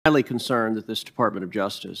highly concerned that this Department of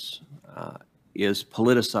Justice is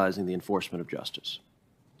politicizing the enforcement of justice.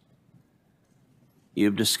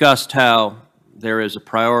 You've discussed how there is a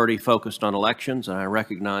priority focused on elections, and I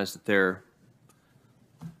recognize that there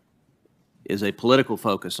is a political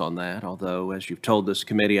focus on that, although, as you've told this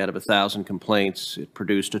committee, out of 1,000 complaints, it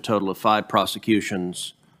produced a total of 5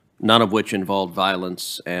 prosecutions, none of which involved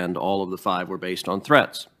violence, and all of the 5 were based on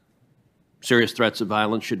threats. Serious threats of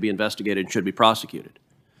violence should be investigated and should be prosecuted.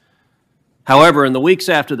 However, in the weeks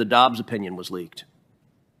after the Dobbs opinion was leaked,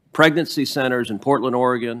 pregnancy centers in Portland,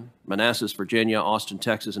 Oregon, Manassas, Virginia, Austin,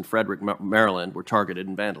 Texas, and Frederick, Maryland were targeted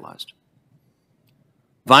and vandalized.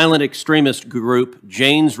 Violent extremist group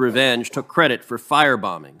Jane's Revenge took credit for fire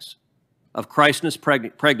bombings of crisis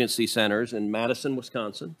pregnancy centers in Madison,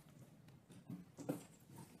 Wisconsin,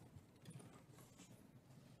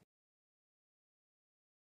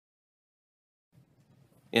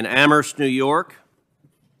 in Amherst, New York,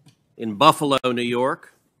 in Buffalo, New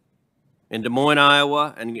York, in Des Moines,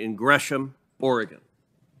 Iowa, and in Gresham, Oregon.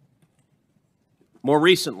 More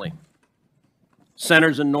recently,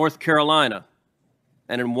 centers in North Carolina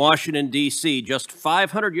and in Washington, D.C., just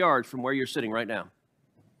 500 yards from where you're sitting right now,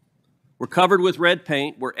 were covered with red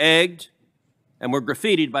paint, were egged, and were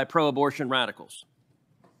graffitied by pro-abortion radicals.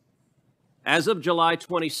 As of July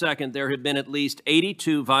 22nd, there have been at least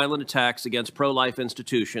 82 violent attacks against pro-life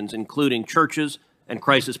institutions, including churches and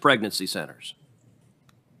crisis pregnancy centers.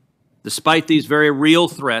 Despite these very real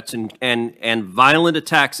threats and violent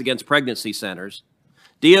attacks against pregnancy centers,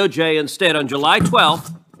 DOJ instead, on July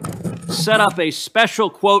 12th, set up a special,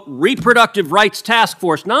 quote, reproductive rights task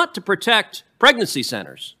force, not to protect pregnancy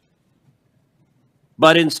centers,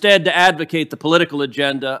 but instead to advocate the political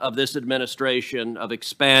agenda of this administration of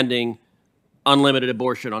expanding unlimited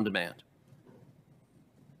abortion on demand.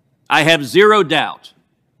 I have zero doubt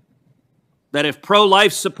that if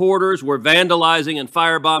pro-life supporters were vandalizing and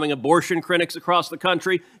firebombing abortion clinics across the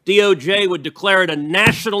country, DOJ would declare it a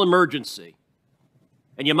national emergency,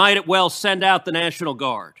 and you might as well send out the National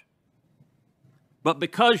Guard. But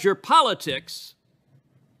because your politics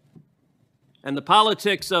and the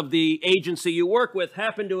politics of the agency you work with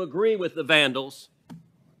happen to agree with the vandals,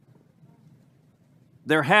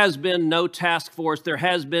 there has been no task force, there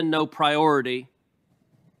has been no priority.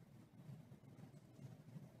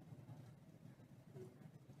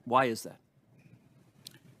 Why is that?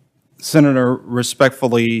 Senator,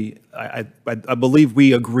 respectfully, I believe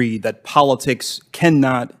we agree that politics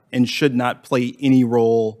cannot and should not play any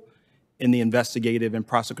role in the investigative and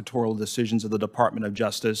prosecutorial decisions of the Department of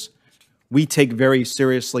Justice. We take very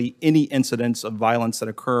seriously any incidents of violence that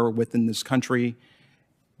occur within this country.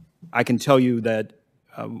 I can tell you that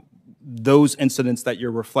those incidents that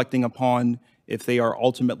you're reflecting upon, if they are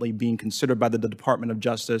ultimately being considered by the Department of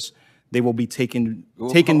Justice, they will be taken.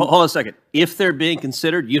 Hold on a second. If they're being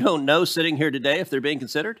considered, you don't know sitting here today if they're being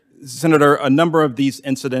considered? Senator, a number of these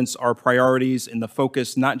incidents are priorities in the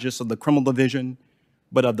focus not just of the criminal division,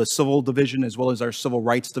 but of the civil division as well as our civil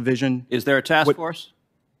rights division. Is there a task force?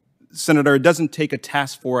 Senator, it doesn't take a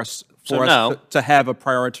task force for us to have a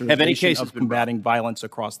prioritization of combating violence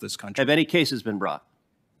across this country. Have any cases been brought?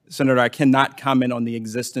 Senator, I cannot comment on the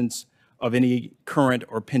existence of any current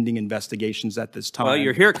or pending investigations at this time. Well,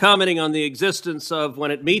 you're here commenting on the existence of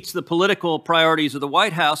when it meets the political priorities of the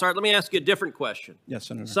White House. All right, let me ask you a different question. Yes,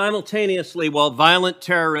 Senator. Simultaneously, while violent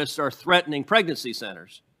terrorists are threatening pregnancy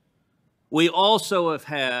centers, we also have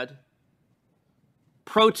had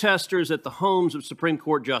protesters at the homes of Supreme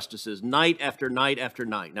Court justices night after night after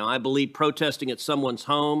night. Now, I believe protesting at someone's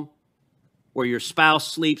home where your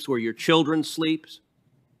spouse sleeps, where your children sleeps,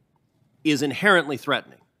 is inherently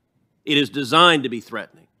threatening. It is designed to be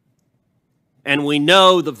threatening. And we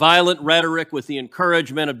know the violent rhetoric with the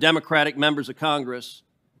encouragement of Democratic members of Congress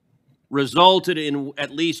resulted in at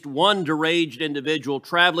least one deranged individual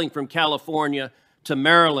traveling from California to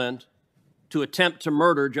Maryland to attempt to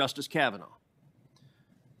murder Justice Kavanaugh.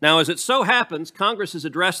 Now, as it so happens, Congress has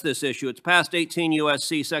addressed this issue. It's passed 18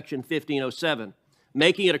 U.S.C. Section 1507,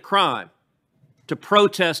 making it a crime to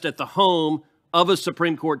protest at the home of a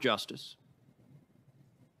Supreme Court justice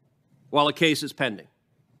while a case is pending.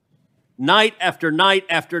 Night after night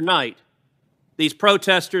after night, these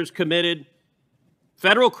protesters committed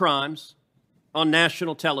federal crimes on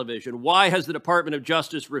national television. Why has the Department of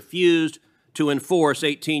Justice refused to enforce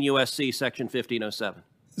 18 U.S.C. Section 1507?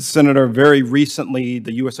 Senator, very recently,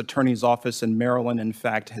 the U.S. Attorney's Office in Maryland, in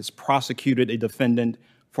fact, has prosecuted a defendant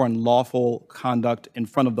for unlawful conduct in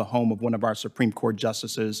front of the home of one of our Supreme Court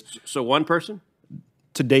justices. So one person?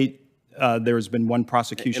 To date, there has been one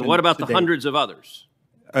prosecution. And what about the hundreds of others?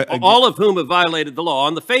 all of whom have violated the law.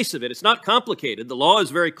 On the face of it, it's not complicated. The law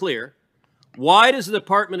is very clear. Why does the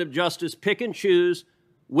Department of Justice pick and choose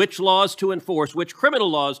which laws to enforce, which criminal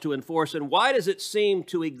laws to enforce, and why does it seem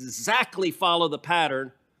to exactly follow the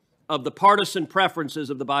pattern of the partisan preferences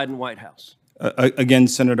of the Biden White House? Again,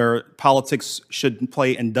 Senator, politics shouldn't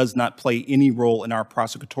play and does not play any role in our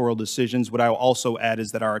prosecutorial decisions. What I will also add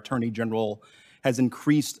is that our Attorney General has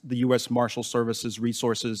increased the U.S. Marshal Service's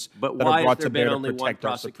resources that are brought to bear to protect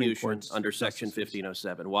our Supreme Court under Section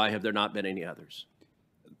 1507? Why have there not been any others?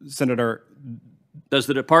 Senator, does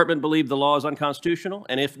the department believe the law is unconstitutional?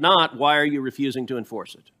 And if not, why are you refusing to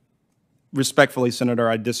enforce it? Respectfully, Senator,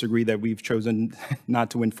 I disagree that we've chosen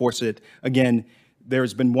not to enforce it. Again,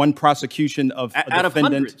 there's been one prosecution of a out of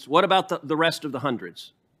defendant. Hundreds. What about the rest of the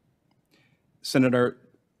hundreds? Senator,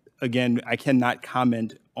 again, I cannot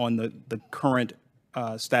comment on the current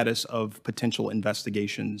status of potential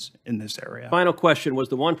investigations in this area. Final question, was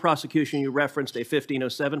the one prosecution you referenced a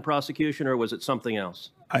 1507 prosecution, or was it something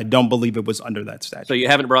else? I don't believe it was under that statute. So you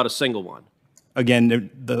haven't brought a single one? Again,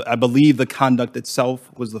 I believe the conduct itself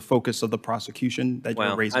was the focus of the prosecution that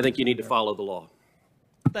you're raising. I think you need to follow the law.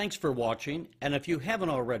 Thanks for watching, and if you haven't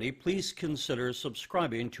already, please consider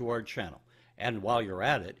subscribing to our channel. And while you're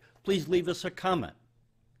at it, please leave us a comment.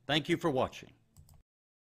 Thank you for watching.